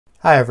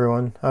Hi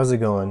everyone, how's it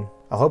going?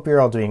 I hope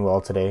you're all doing well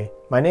today.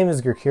 My name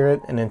is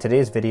Gurkirat, and in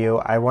today's video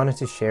I wanted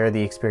to share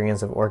the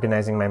experience of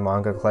organizing my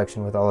manga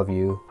collection with all of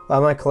you.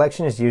 While my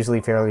collection is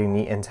usually fairly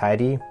neat and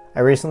tidy,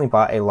 I recently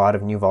bought a lot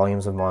of new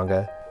volumes of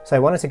manga, so I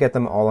wanted to get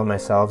them all on my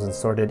shelves and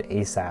sorted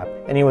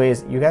ASAP.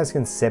 Anyways, you guys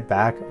can sit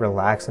back,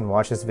 relax, and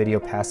watch this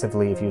video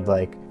passively if you'd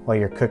like, while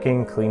you're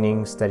cooking,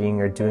 cleaning, studying,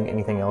 or doing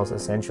anything else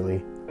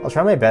essentially. I'll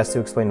try my best to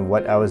explain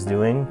what I was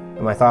doing,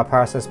 and my thought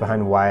process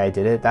behind why I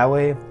did it that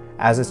way,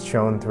 as it's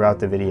shown throughout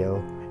the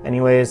video.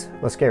 Anyways,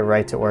 let's get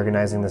right to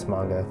organizing this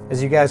manga.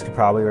 As you guys could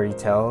probably already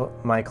tell,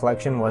 my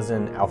collection was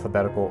in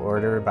alphabetical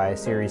order by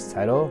series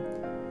title.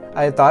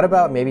 I had thought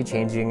about maybe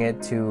changing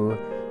it to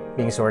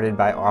being sorted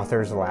by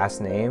author's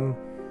last name,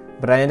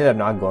 but I ended up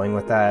not going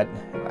with that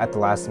at the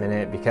last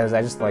minute because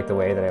I just liked the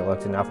way that I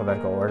looked in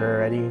alphabetical order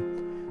already.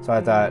 So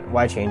I thought,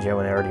 why change it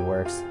when it already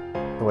works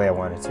the way I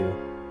wanted to?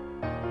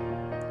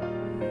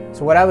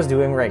 So what I was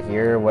doing right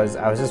here was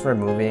I was just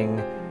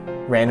removing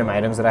random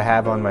items that I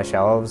have on my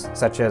shelves,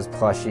 such as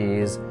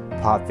plushies,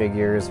 pop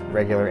figures,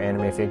 regular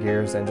anime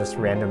figures, and just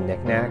random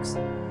knickknacks.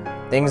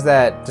 Things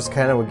that just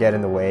kind of would get in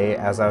the way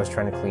as I was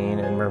trying to clean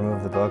and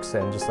remove the books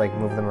and just like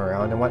move them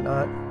around and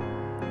whatnot.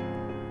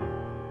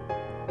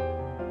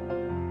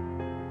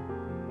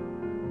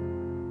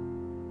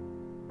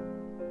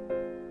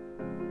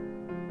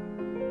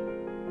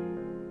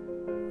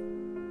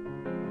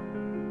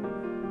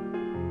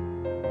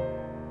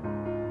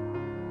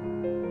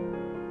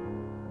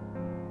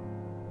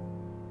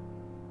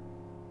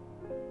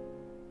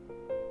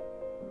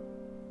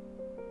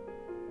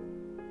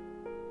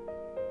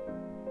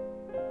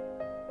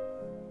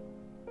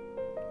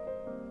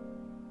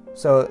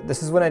 So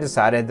this is when I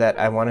decided that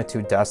I wanted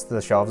to dust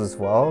the shelves as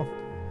well.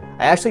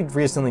 I actually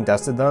recently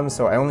dusted them,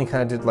 so I only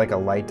kind of did like a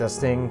light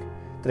dusting,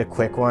 did a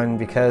quick one,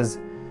 because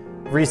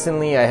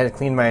recently I had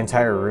cleaned my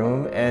entire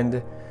room,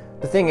 and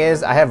the thing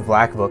is I have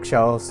black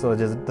bookshelves, so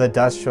the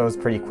dust shows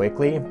pretty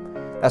quickly.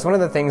 That's one of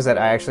the things that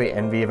I actually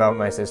envy about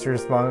my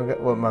sister's manga.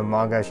 Well, my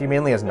manga, she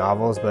mainly has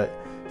novels, but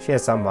she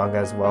has some manga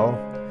as well.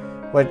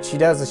 What she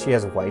does is she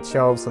has white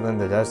shelves, so then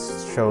the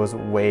dust shows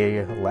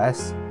way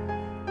less.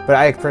 But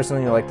I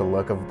personally like the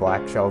look of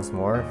black shelves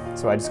more,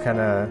 so I just kind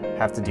of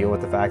have to deal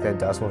with the fact that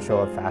dust will show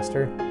up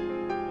faster.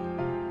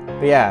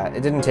 But yeah,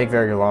 it didn't take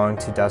very long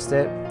to dust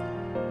it.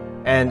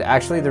 And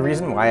actually the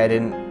reason why I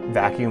didn't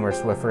vacuum or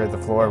Swiffer the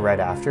floor right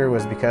after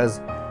was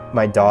because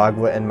my dog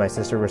and my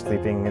sister were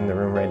sleeping in the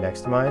room right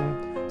next to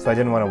mine, so I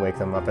didn't want to wake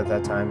them up at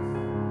that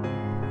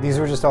time. These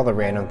were just all the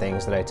random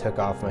things that I took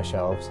off my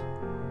shelves.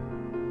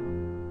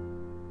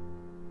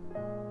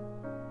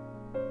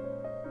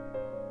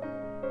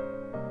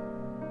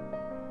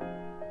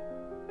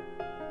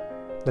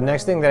 The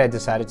next thing that I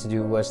decided to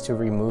do was to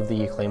remove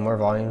the Claymore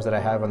volumes that I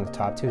have on the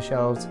top two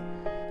shelves,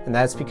 and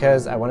that's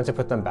because I wanted to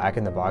put them back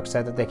in the box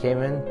set that they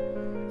came in.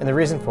 And the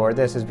reason for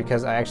this is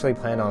because I actually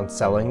plan on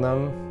selling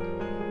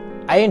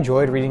them. I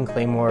enjoyed reading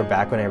Claymore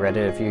back when I read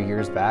it a few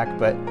years back,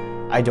 but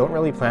I don't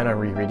really plan on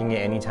rereading it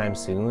anytime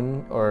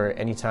soon, or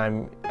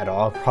anytime at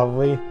all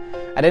probably.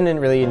 I didn't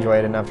really enjoy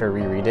it enough to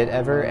reread it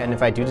ever, and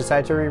if I do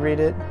decide to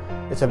reread it,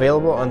 it's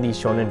available on the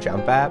Shonen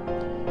Jump app,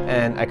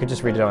 and I could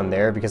just read it on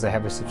there because I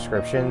have a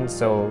subscription,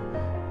 so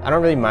I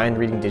don't really mind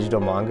reading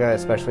digital manga,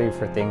 especially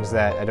for things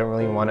that I don't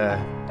really want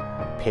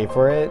to pay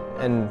for it.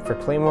 And for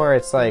Claymore,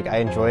 it's like I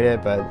enjoyed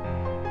it, but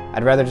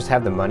I'd rather just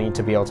have the money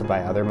to be able to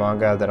buy other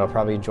manga that I'll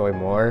probably enjoy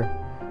more,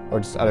 or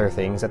just other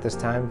things at this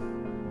time.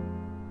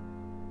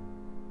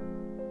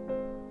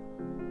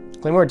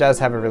 Claymore does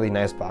have a really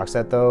nice box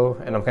set though,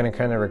 and I'm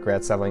kind of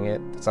regret selling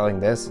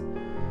this,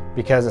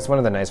 because it's one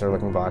of the nicer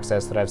looking box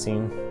sets that I've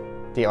seen.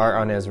 The art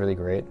on it is really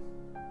great.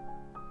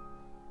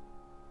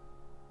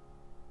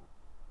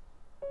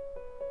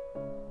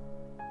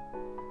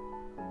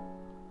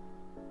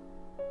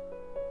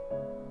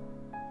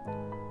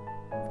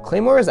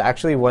 Claymore is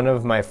actually one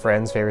of my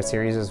friend's favorite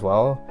series as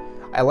well.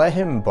 I let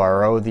him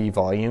borrow the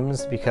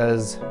volumes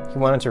because he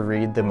wanted to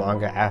read the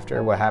manga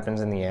after what happens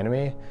in the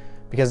anime.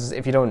 Because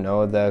if you don't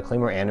know, the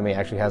Claymore anime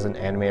actually has an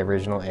anime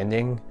original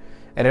ending,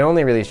 and it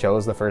only really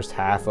shows the first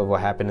half of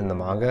what happened in the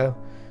manga.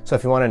 So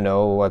if you want to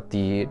know what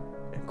the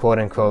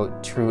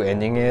quote-unquote true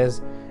ending is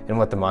and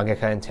what the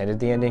mangaka intended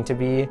the ending to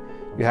be,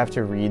 you have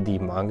to read the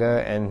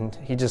manga, and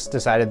he just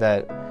decided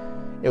that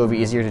it would be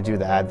easier to do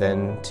that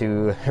than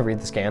to read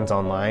the scans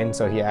online,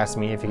 so he asked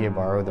me if he could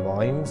borrow the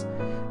volumes.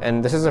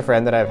 And this is a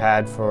friend that I've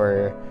had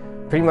for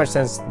pretty much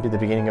since the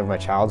beginning of my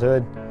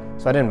childhood,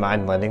 so I didn't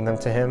mind lending them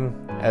to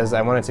him, as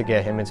I wanted to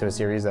get him into a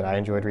series that I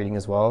enjoyed reading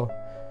as well.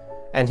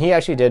 And he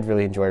actually did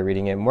really enjoy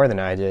reading it more than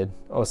I did.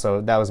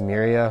 Also, that was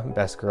Miria,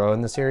 best girl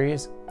in the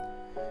series.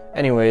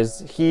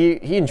 Anyways,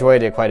 he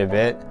enjoyed it quite a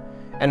bit,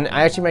 and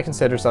I actually might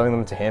consider selling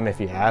them to him if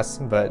he asks,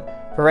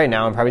 but for right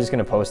now I'm probably just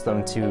going to post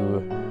them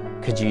to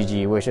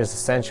Kijiji, which is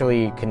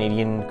essentially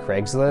Canadian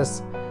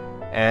Craigslist,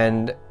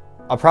 and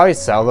I'll probably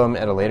sell them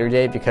at a later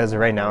date because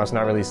right now it's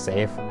not really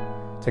safe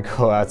to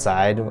go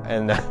outside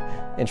and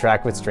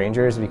interact with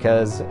strangers,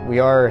 because we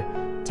are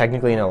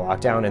technically in a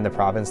lockdown in the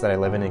province that I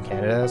live in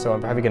Canada, so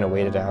I'm probably going to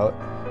wait it out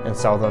and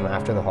sell them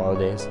after the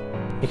holidays.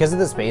 Because of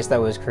the space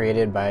that was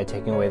created by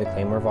taking away the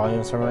Claymore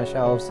volumes from my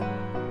shelves,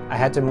 I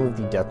had to move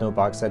the Death Note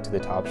box set to the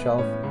top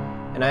shelf,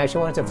 and I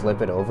actually wanted to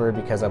flip it over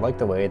because I like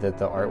the way that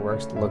the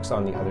artwork looks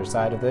on the other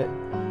side of it,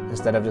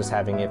 instead of just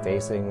having it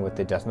facing with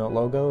the Death Note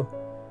logo.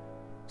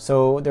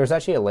 So there's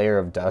actually a layer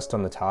of dust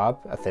on the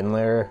top, a thin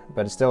layer,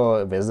 but it's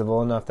still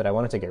visible enough that I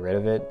wanted to get rid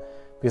of it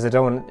because I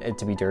don't want it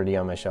to be dirty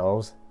on my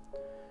shelves.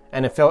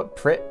 And it felt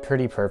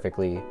pretty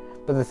perfectly.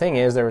 But the thing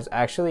is, there was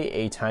actually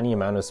a tiny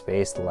amount of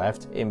space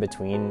left in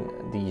between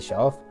the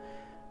shelf,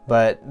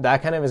 but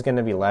that kind of is going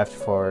to be left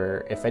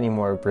for if any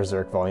more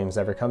Berserk volumes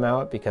ever come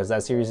out, because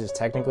that series is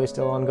technically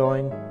still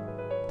ongoing.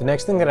 The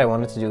next thing that I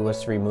wanted to do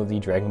was to remove the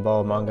Dragon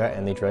Ball manga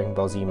and the Dragon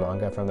Ball Z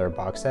manga from their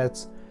box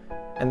sets.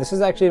 And this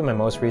is actually my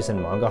most recent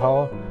manga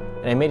haul,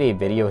 and I made a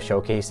video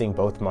showcasing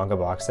both manga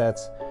box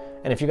sets.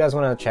 And if you guys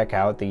want to check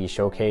out the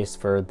showcase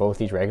for both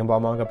the Dragon Ball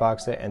manga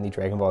box set and the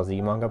Dragon Ball Z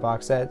manga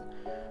box set,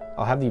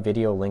 I'll have the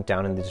video linked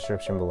down in the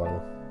description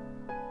below.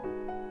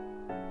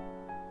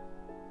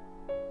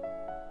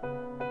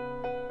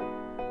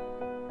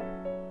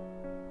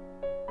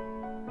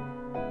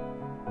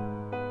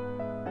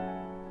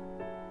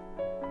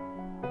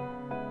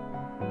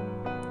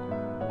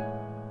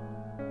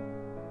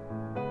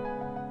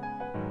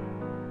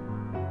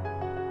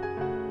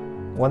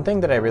 One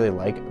thing that I really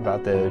like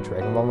about the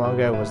Dragon Ball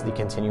manga was the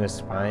continuous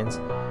spines,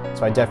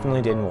 so I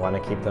definitely didn't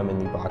want to keep them in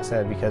the box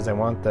set because I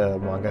want the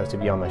manga to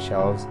be on my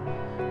shelves,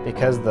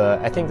 because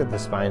I think that the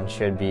spine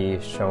should be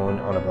shown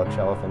on a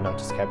bookshelf and not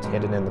just kept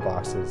hidden in the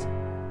boxes.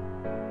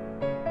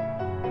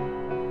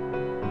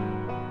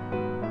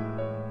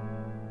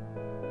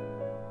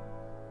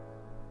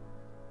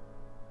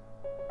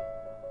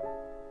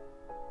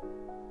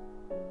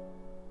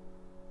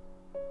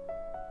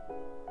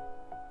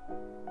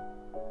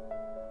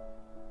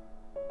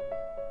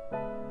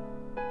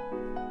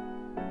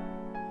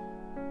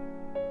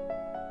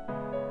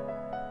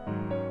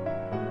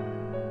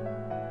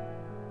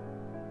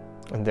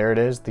 And there it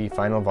is, the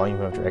final volume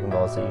of Dragon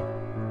Ball Z.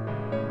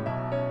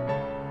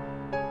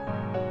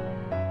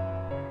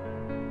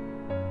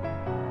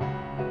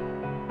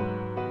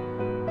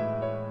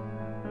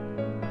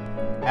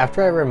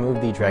 After I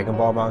removed the Dragon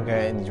Ball manga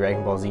and the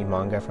Dragon Ball Z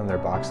manga from their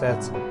box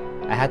sets,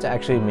 I had to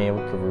actually make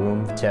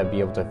room to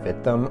be able to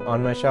fit them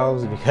on my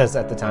shelves, because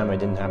at the time I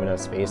didn't have enough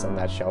space on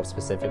that shelf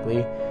specifically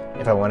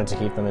if I wanted to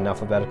keep them in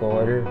alphabetical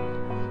order.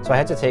 So I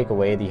had to take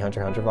away the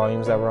Hunter x Hunter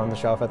volumes that were on the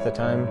shelf at the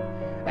time.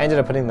 I ended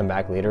up putting them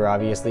back later,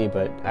 obviously,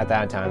 but at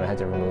that time I had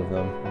to remove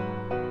them.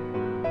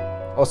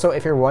 Also,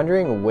 if you're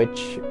wondering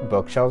which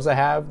bookshelves I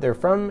have, they're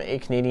from a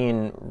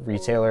Canadian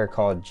retailer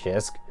called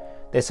Jisk.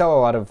 They sell a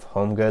lot of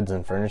home goods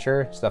and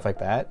furniture, stuff like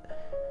that.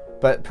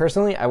 But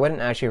personally, I wouldn't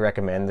actually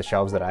recommend the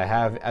shelves that I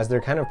have, as they're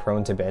kind of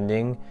prone to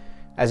bending,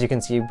 as you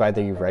can see by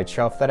the right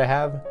shelf that I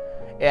have.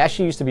 It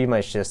actually used to be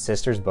my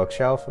sister's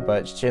bookshelf,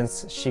 but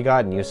since she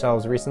got new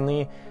shelves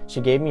recently,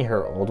 she gave me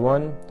her old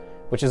one,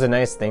 which is a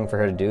nice thing for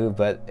her to do,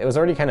 but it was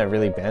already kind of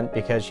really bent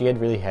because she had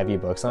really heavy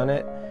books on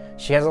it.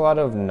 She has a lot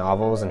of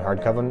novels and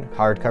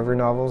hardcover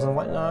novels and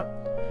whatnot,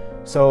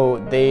 so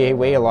they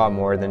weigh a lot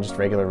more than just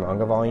regular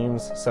manga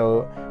volumes.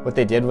 So what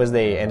they did was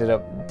they ended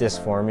up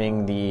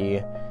disforming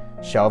the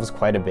shelves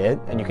quite a bit,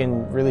 and you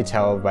can really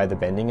tell by the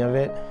bending of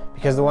it,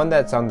 because the one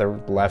that's on the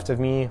left of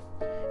me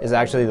is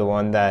actually the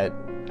one that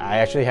I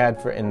actually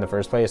had in the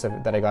first place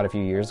that I got a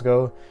few years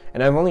ago,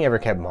 and I've only ever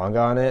kept manga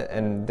on it,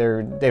 and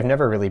they've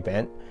never really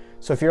bent.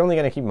 So if you're only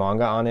going to keep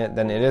manga on it,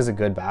 then it is a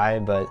good buy,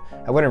 but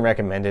I wouldn't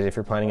recommend it if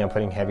you're planning on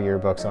putting heavier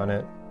books on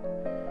it.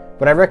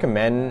 What I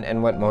recommend,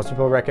 and what most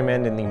people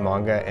recommend in the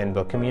manga and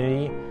book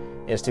community,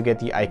 is to get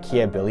the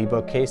Ikea Billy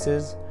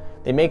bookcases.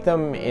 They make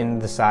them in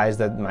the size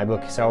that my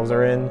bookshelves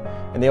are in,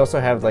 and they also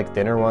have like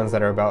thinner ones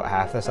that are about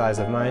half the size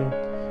of mine,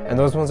 and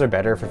those ones are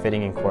better for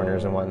fitting in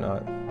corners and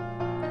whatnot.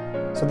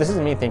 So this is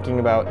me thinking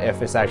about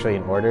if it's actually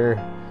in order,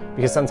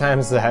 because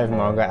sometimes I have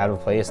manga out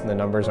of place and the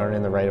numbers aren't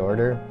in the right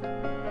order.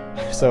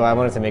 So I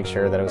wanted to make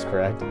sure that it was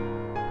correct.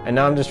 And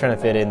now I'm just trying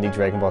to fit in the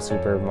Dragon Ball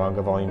Super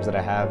manga volumes that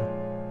I have.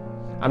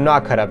 I'm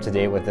not cut up to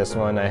date with this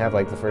one. I have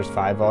like the first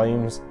 5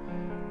 volumes,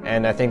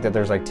 and I think that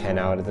there's like 10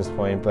 out at this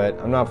point, but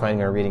I'm not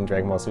planning on reading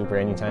Dragon Ball Super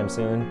anytime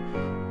soon.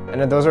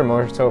 And those are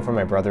more so for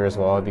my brother as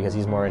well, because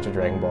he's more into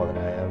Dragon Ball than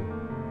I am.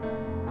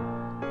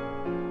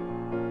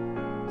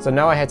 So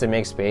now I had to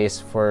make space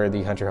for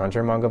the Hunter x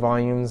Hunter manga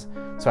volumes,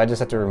 so I just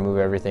had to remove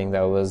everything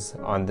that was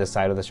on this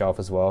side of the shelf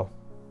as well.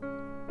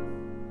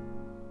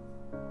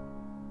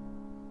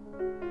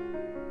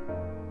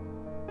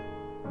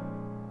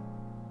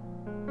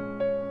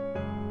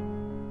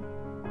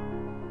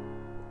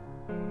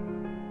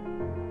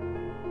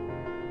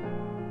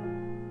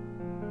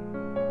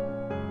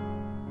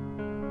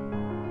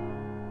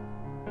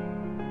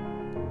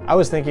 I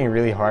was thinking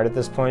really hard at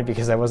this point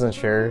because I wasn't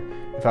sure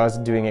if I was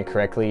doing it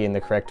correctly in the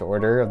correct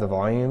order of the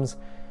volumes,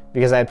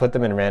 because I had put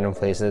them in random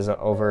places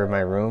over my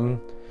room,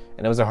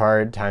 and it was a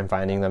hard time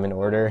finding them in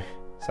order,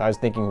 so I was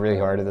thinking really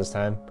hard at this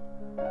time.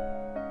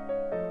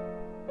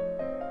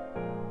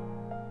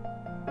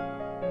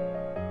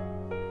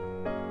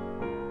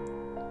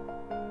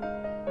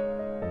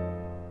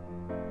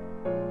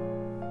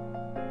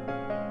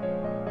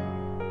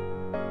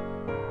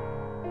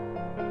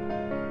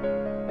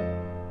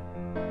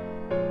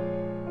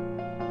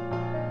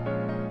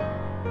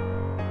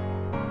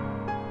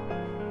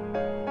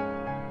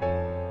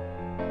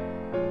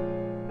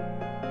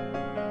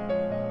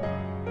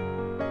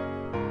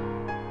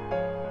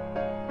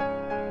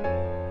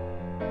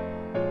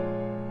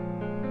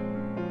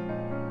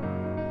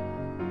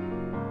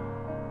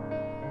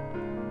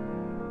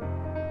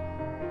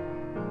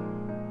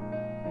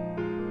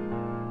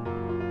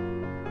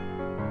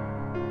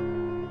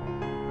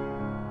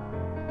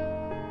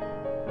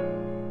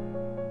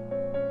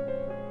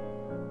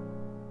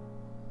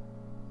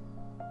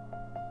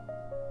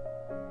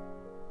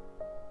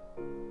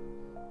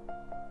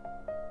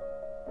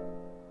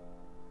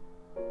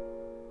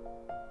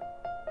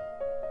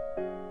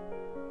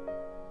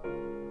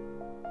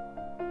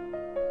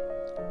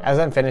 As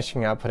I'm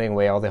finishing up putting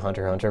away all the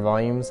Hunter x Hunter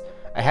volumes,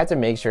 I had to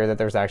make sure that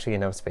there's actually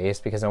enough space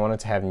because I wanted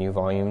to have new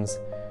volumes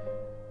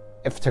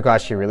if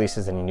Togashi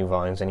releases any new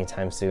volumes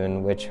anytime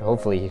soon, which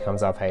hopefully he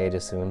comes off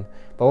hiatus soon,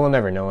 but we'll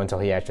never know until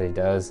he actually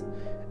does.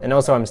 And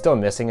also I'm still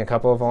missing a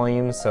couple of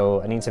volumes, so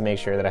I need to make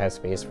sure that I have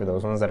space for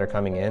those ones that are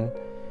coming in.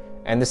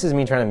 And this is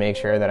me trying to make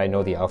sure that I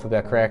know the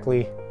alphabet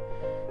correctly.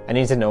 I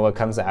need to know what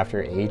comes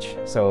after H,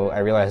 so I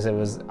realized it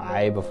was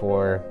I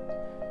before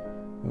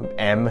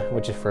M,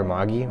 which is for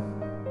Magi.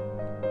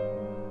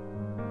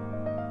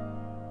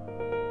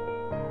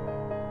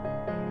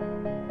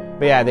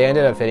 But yeah, they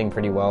ended up fitting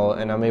pretty well,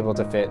 and I'm able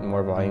to fit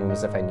more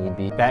volumes if I need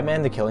be.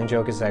 Batman the Killing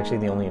Joke is actually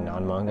the only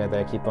non-manga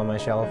that I keep on my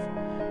shelf,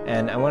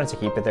 and I wanted to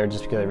keep it there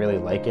just because I really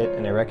like it,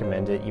 and I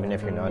recommend it even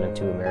if you're not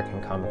into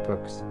American comic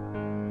books.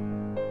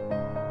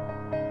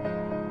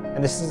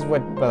 And this is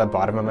what the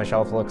bottom of my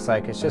shelf looks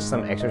like. It's just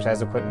some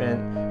exercise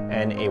equipment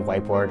and a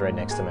whiteboard right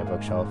next to my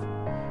bookshelf.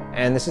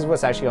 And this is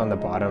what's actually on the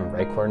bottom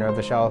right corner of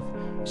the shelf.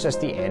 It's just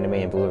the anime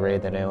and Blu-ray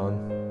that I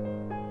own.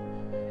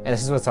 And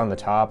this is what's on the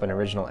top: an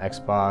original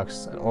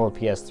Xbox, an old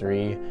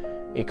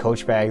PS3, a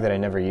Coach bag that I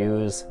never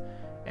use,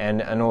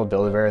 and an old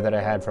Build-A-Bear that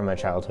I had from my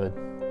childhood.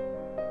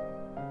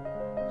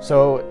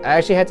 So I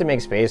actually had to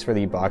make space for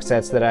the box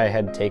sets that I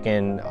had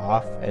taken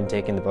off and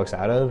taken the books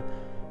out of.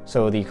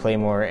 So the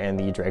Claymore and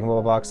the Dragon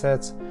Ball box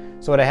sets.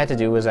 So what I had to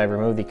do was I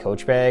removed the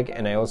Coach bag,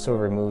 and I also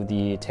removed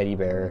the teddy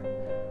bear.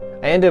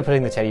 I ended up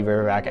putting the teddy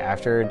bear back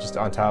after, just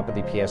on top of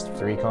the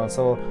PS3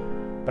 console,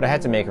 but I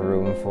had to make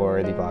room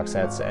for the box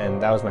sets,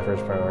 and that was my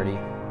first priority.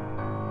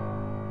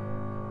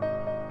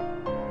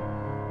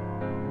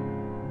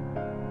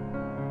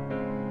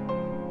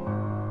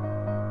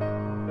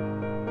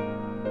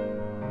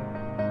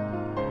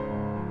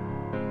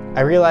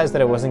 I realized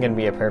that it wasn't going to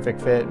be a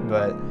perfect fit,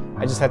 but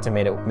I just had to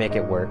make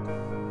it work.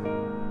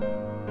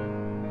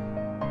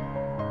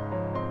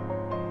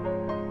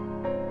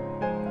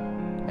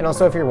 And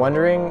also, if you're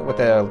wondering what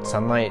the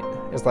sunlight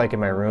is like in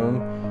my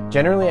room,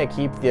 generally I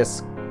keep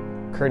this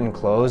curtain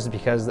closed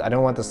because I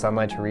don't want the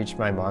sunlight to reach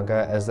my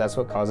manga, as that's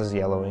what causes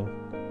yellowing.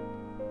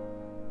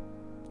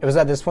 It was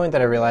at this point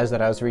that I realized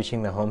that I was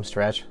reaching the home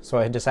stretch, so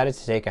I decided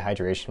to take a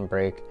hydration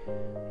break.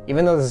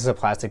 Even though this is a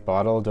plastic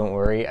bottle, don't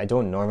worry, I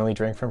don't normally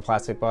drink from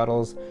plastic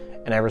bottles,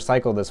 and I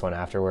recycled this one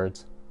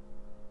afterwards.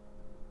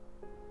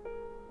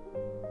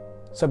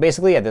 So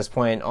basically at this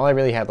point, all I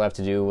really had left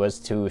to do was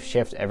to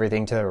shift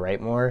everything to the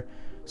right more,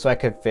 so I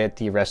could fit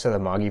the rest of the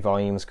Magi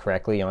volumes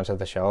correctly onto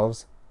the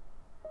shelves.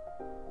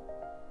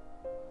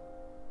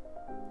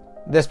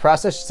 This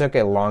process took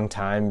a long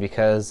time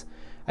because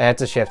I had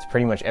to shift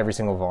pretty much every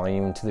single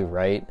volume to the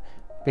right,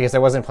 because I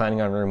wasn't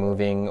planning on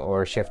removing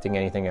or shifting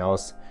anything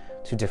else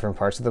to different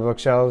parts of the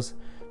bookshelves,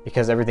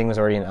 because everything was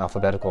already in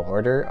alphabetical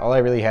order. All I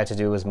really had to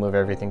do was move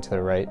everything to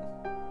the right.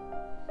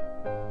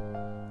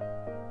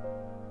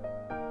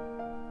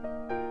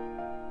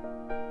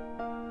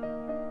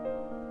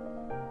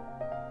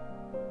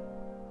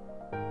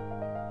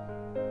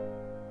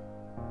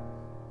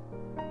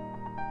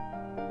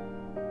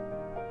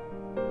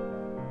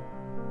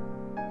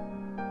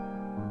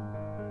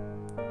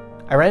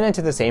 I ran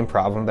into the same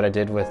problem that I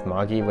did with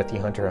Magi with the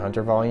Hunter x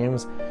Hunter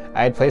volumes.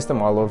 I had placed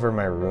them all over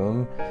my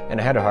room,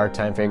 and I had a hard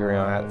time figuring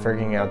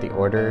out the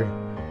order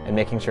and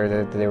making sure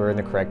that they were in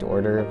the correct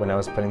order when I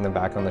was putting them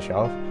back on the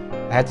shelf.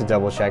 I had to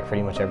double check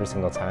pretty much every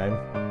single time.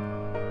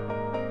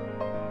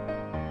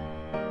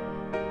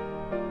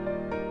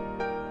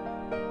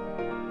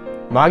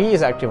 Magi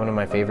is actually one of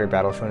my favorite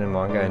Battle Shonen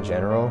manga in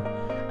general.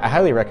 I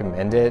highly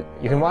recommend it.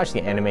 You can watch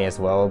the anime as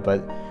well,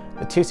 but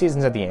the 2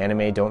 seasons of the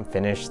anime don't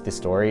finish the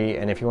story,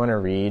 and if you want to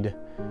read,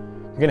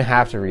 you're going to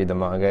have to read the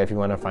manga if you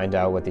want to find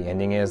out what the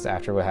ending is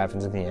after what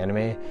happens in the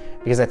anime,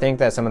 because I think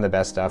that some of the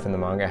best stuff in the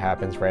manga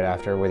happens right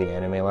after where the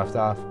anime left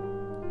off.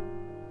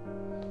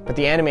 But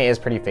the anime is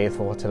pretty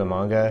faithful to the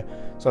manga,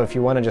 so if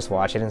you want to just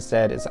watch it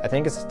instead, I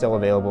think it's still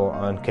available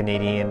on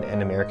Canadian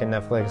and American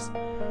Netflix,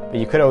 but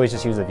you could always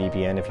just use a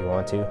VPN if you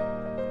want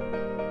to.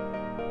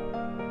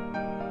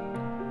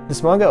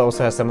 This manga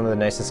also has some of the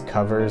nicest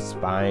covers,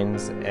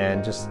 spines,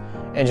 and just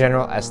in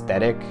general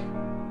aesthetic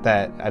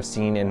that I've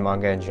seen in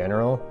manga in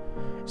general.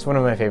 It's one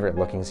of my favorite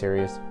looking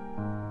series.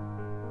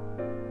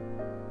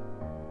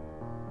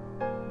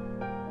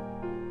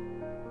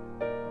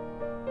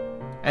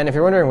 And if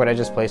you're wondering what I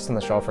just placed on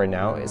the shelf right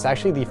now, it's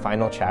actually the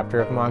final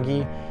chapter of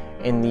Magi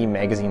in the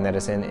magazine that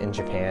it's in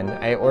Japan.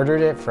 I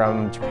ordered it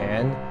from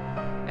Japan,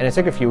 and it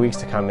took a few weeks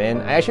to come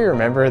in. I actually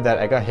remember that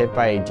I got hit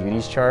by a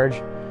duties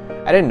charge.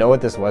 I didn't know what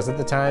this was at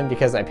the time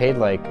because I paid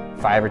like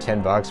 $5 or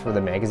 $10 for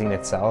the magazine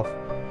itself,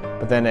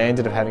 but then I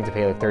ended up having to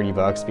pay like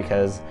 $30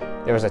 because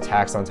there was a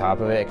tax on top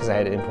of it because I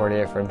had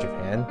imported it from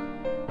Japan.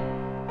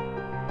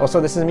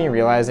 Also, this is me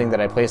realizing that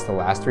I placed the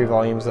last 3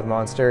 volumes of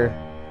Monster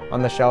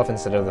on the shelf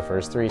instead of the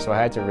first 3, so I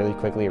had to really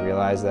quickly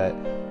realize that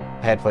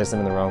I had placed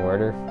them in the wrong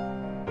order.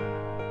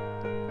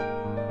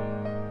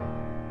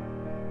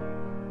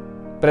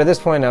 But at this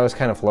point I was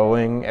kind of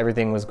flowing,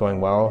 everything was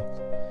going well,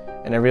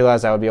 and I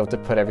realized I would be able to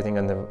put everything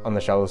on the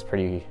shelves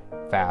pretty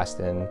fast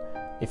and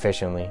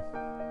efficiently.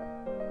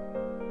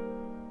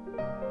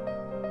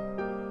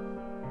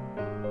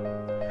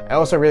 I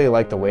also really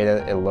liked the way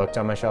that it looked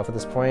on my shelf at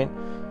this point.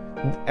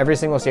 Every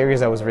single series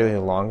that was really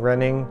long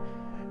running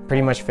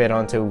pretty much fit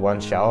onto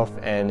one shelf,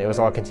 and it was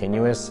all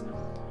continuous.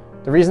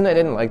 The reason I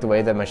didn't like the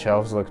way that my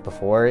shelves looked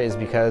before is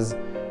because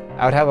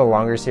I would have a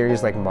longer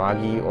series like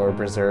Magi or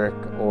Berserk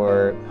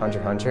or Hunter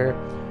x Hunter,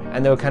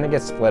 and they would kind of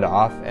get split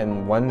off,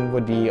 and one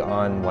would be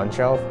on one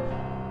shelf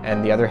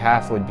and the other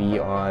half would be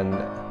on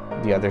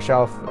the other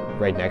shelf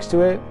right next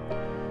to it.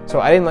 So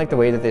I didn't like the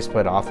way that they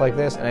split off like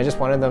this, and I just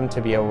wanted them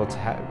to be able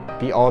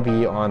to all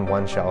be on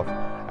one shelf.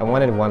 I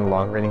wanted one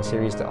long-running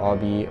series to all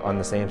be on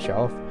the same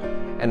shelf,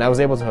 and I was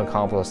able to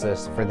accomplish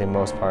this for the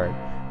most part,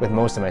 with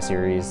most of my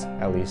series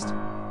at least,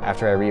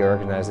 after I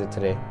reorganized it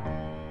today.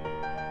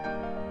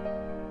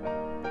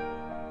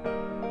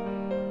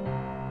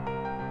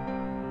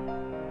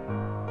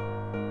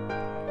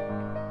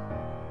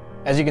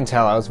 As you can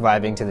tell, I was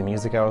vibing to the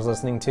music I was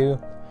listening to.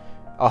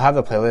 I'll have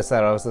the playlist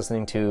that I was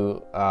listening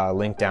to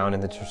linked down in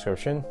the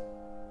description.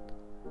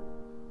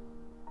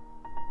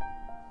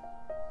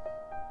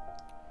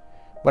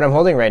 What I'm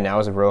holding right now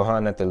is a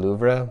Rohan at the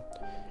Louvre.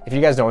 If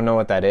you guys don't know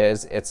what that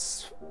is,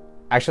 it's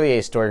actually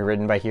a story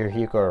written by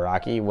Hirohiko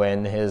Araki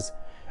when his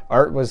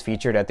art was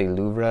featured at the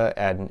Louvre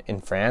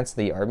in France,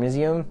 the art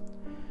museum.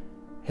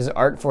 His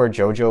art for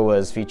JoJo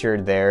was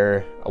featured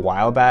there a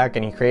while back,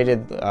 and he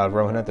created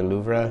Rohan at the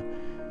Louvre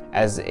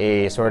as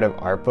a sort of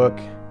art book,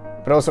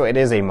 but also it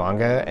is a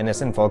manga and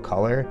it's in full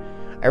color.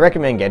 I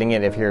recommend getting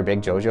it if you're a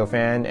big JoJo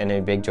fan and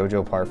a big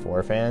JoJo Part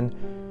 4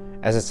 fan,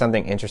 as it's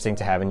something interesting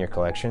to have in your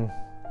collection,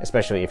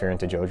 especially if you're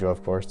into JoJo,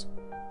 of course.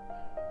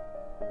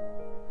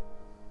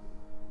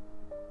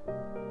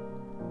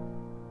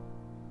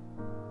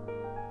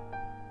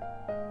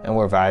 And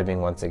we're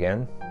vibing once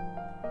again.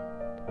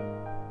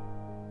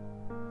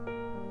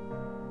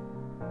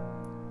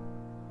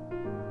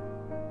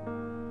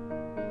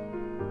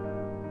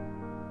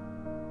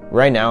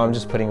 Right now I'm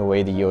just putting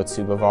away the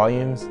Yotsuba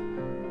volumes.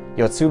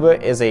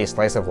 Yotsuba is a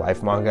slice of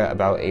life manga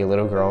about a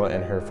little girl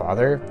and her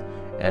father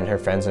and her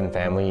friends and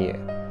family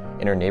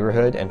in her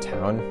neighborhood and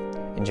town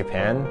in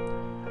Japan.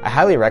 I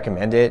highly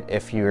recommend it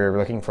if you're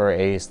looking for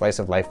a slice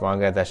of life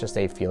manga that's just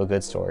a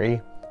feel-good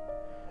story.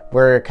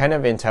 We're kind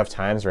of in tough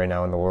times right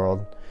now in the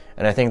world,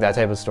 and I think that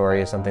type of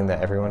story is something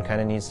that everyone kind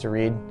of needs to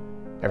read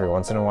every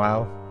once in a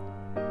while.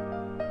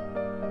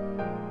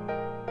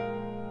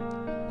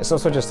 It's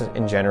also just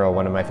in general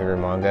one of my favorite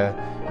manga,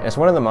 and it's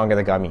one of the manga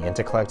that got me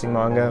into collecting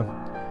manga,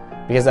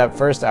 because at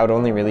first I would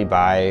only really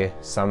buy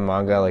some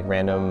manga, like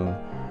random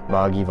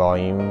Magi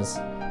volumes,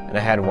 and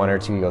I had one or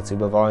two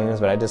Yotsuba volumes,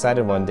 but I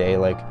decided one day,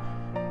 like,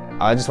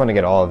 I just want to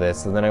get all of it.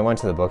 So then I went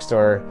to the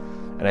bookstore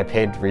and I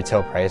paid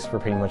retail price for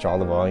pretty much all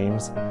the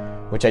volumes,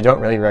 which I don't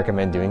really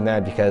recommend doing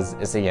that because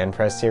it's a yen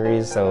press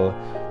series, so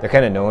they're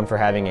kind of known for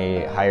having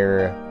a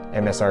higher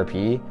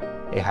MSRP,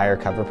 a higher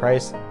cover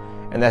price.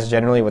 And that's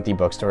generally what the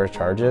bookstore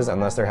charges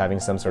unless they're having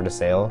some sort of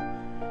sale.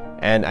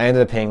 And I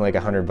ended up paying like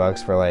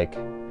 $100 for like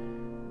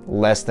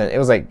less than, it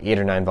was like 8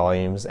 or 9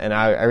 volumes. And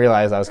I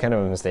realized that was kind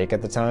of a mistake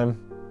at the time,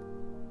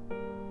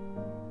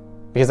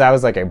 because I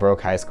was like a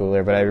broke high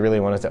schooler, but I really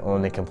wanted to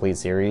own the complete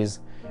series,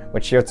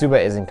 which Yotsuba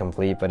isn't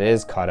complete, but it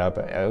is caught up.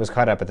 It was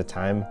caught up at the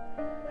time.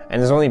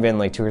 And there's only been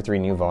like 2 or 3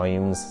 new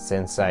volumes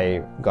since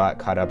I got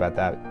caught up at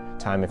that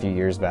time a few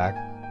years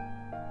back.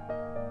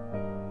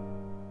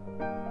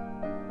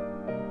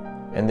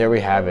 And there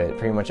we have it.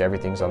 Pretty much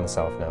everything's on the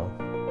shelf now.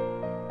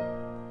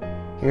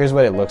 Here's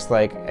what it looks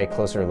like, a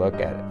closer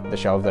look at the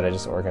shelf that I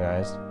just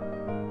organized.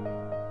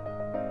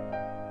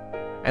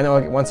 And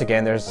then once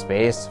again, there's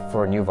space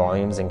for new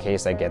volumes in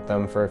case I get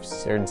them for a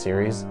certain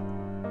series.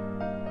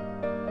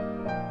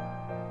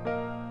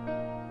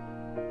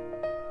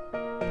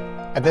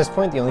 At this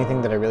point, the only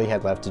thing that I really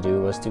had left to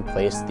do was to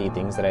place the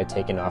things that I'd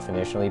taken off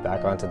initially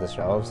back onto the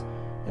shelves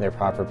in their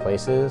proper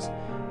places.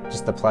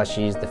 Just the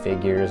plushies, the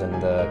figures,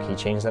 and the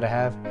keychains that I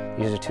have.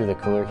 These are 2 of the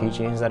cooler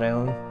keychains that I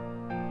own.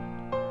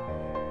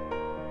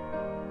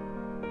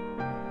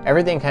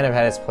 Everything kind of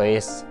had its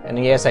place,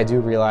 and yes, I do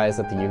realize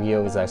that the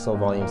Yu-Gi-Oh! Zexal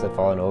volumes had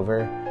fallen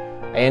over.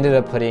 I ended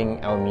up putting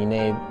the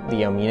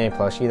Almine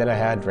plushie that I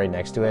had right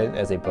next to it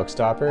as a book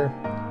stopper.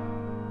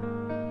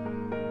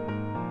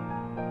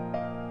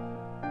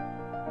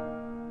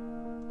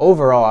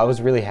 Overall, I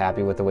was really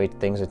happy with the way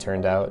things had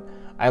turned out.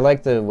 I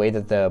like the way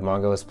that the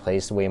manga was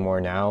placed way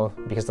more now,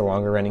 because the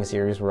longer running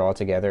series were all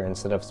together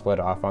instead of split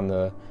off on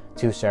the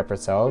 2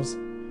 separate shelves.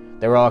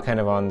 They were all kind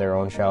of on their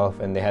own shelf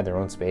and they had their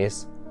own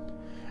space.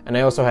 And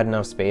I also had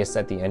enough space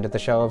at the end of the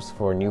shelves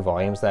for new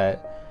volumes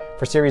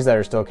for series that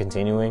are still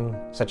continuing,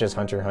 such as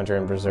Hunter x Hunter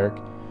and Berserk.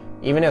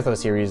 Even if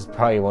those series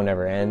probably won't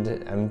ever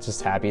end, I'm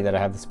just happy that I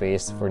have the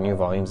space for new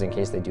volumes in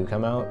case they do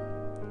come out.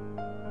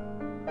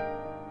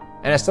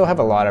 And I still have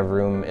a lot of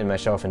room in my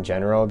shelf in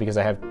general because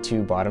I have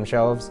 2 bottom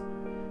shelves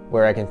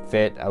where I can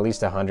fit at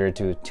least 100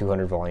 to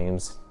 200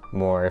 volumes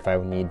more if I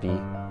need be.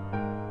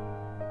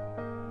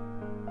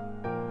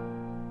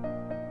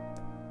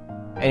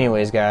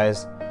 Anyways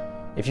guys,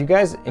 if you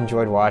guys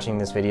enjoyed watching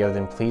this video,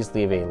 then please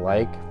leave a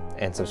like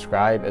and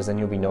subscribe, as then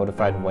you'll be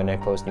notified when I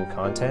post new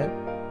content.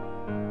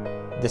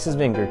 This has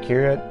been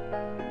Gurkirat,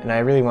 and I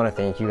really want to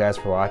thank you guys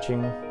for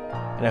watching,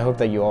 and I hope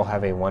that you all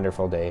have a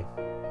wonderful day.